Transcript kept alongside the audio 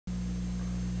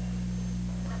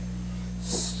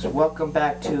guys, welcome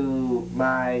back to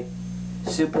my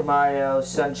Super Mario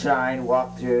Sunshine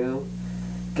walkthrough.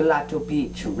 Gelato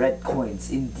Beach, red coins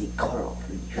in the coral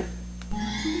reef.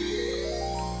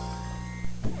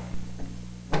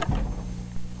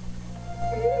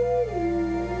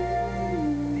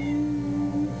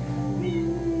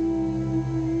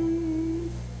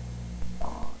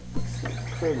 Oh, it's so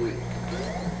pretty.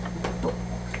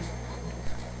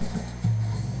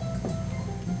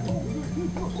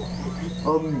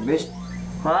 Miss,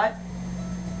 what?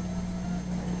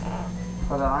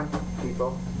 Hold on,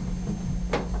 people.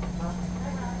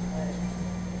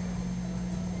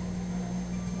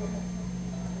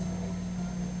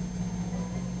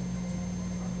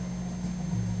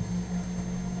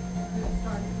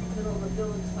 Middle of the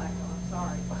village cycle. I'm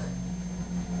sorry.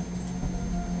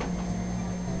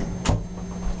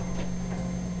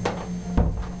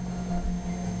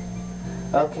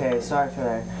 Okay, sorry for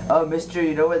that. Oh, mister,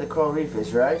 you know where the coral reef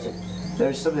is, right?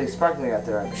 There's something sparkling out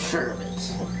there, I'm sure of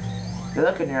it. Good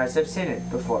look in your eyes, I've seen it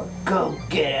before. Go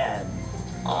get him!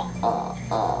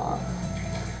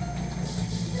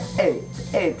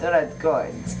 Eight red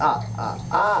coins. Look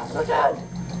out!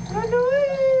 Run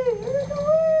away! Run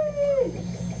away!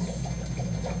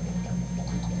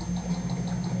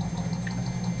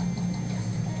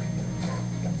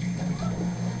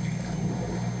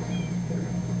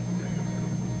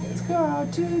 Let's go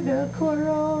to the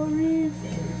coral reef.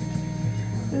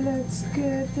 Let's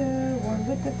get the one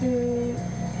with the fishes.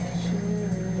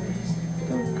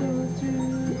 Don't go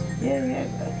through. Yeah.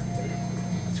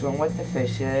 Let's one with the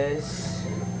fishes.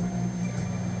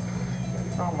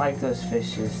 I don't like those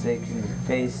fishes. They can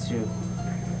phase through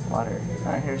water.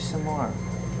 Here's some more.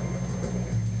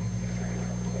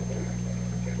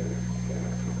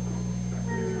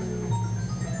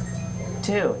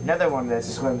 Two. Another one that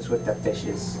swims with the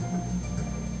fishes.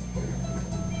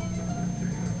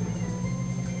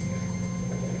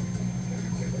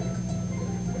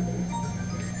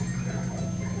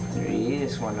 Three.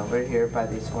 This one over here by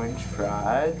these orange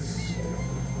rods.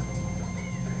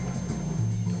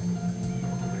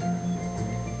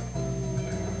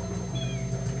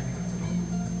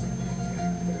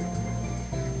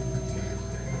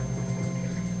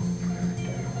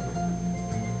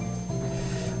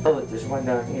 Oh, there's one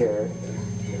down here.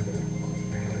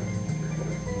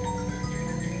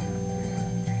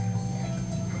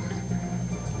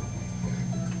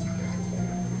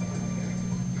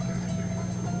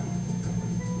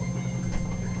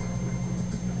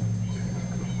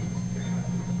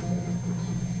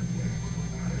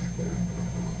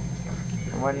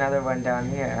 Another one down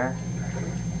here.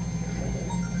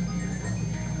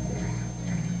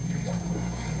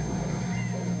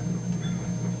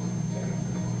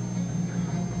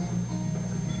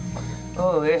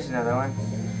 Oh, there's another one.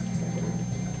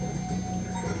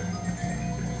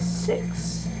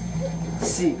 Six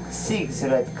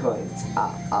red coins.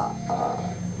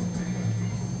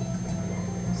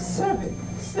 Seven.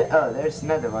 Oh, there's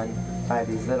another one by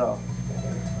these little.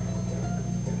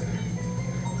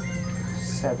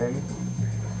 Seven.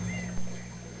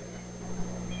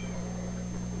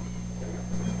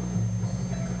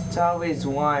 It's always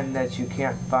one that you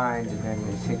can't find, and then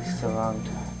it takes a long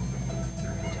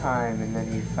time, and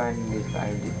then you finally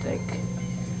find it. Like,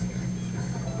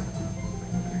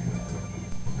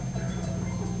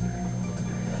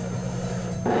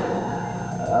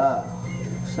 oh,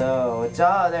 so it's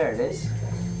there it is.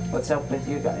 What's up with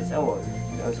you guys? Oh, well,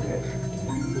 that was good.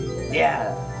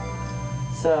 Yeah.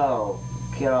 So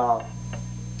get all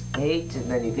 8,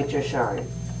 and then you get your shine.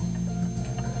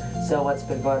 So what's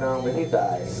been going on with you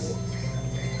guys?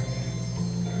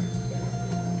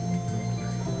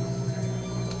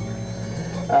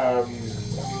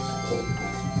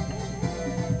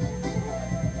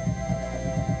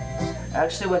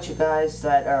 Actually, want you guys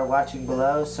that are watching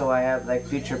below, so I have like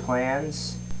future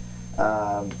plans.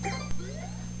 I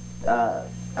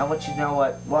want you to know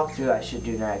what walkthrough I should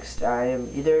do next. I am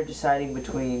either deciding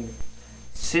between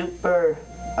Super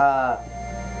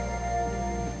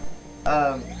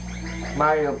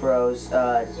Mario Bros.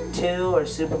 2 or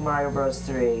Super Mario Bros.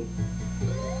 3.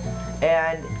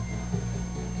 And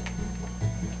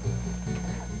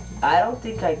I don't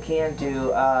think I can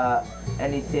do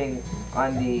anything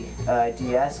on the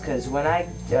DS, because when I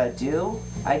do,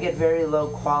 I get very low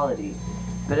quality.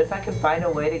 But if I can find a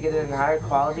way to get it in higher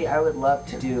quality, I would love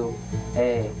to do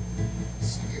a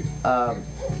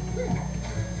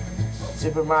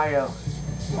Super Mario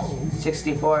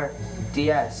 64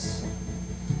 DS.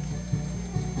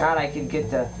 Now I can get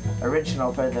the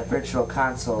original for the virtual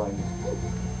console and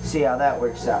see how that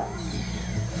works out.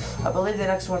 I believe the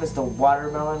next one is the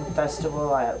Watermelon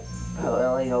Festival. I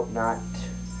really hope not.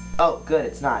 Oh, good,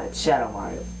 it's not. It's Shadow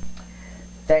Mario.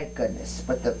 Thank goodness.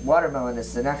 But the watermelon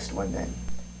is the next one then.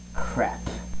 Crap.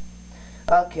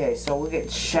 Okay, so we'll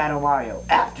get Shadow Mario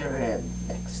after him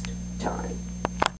next time.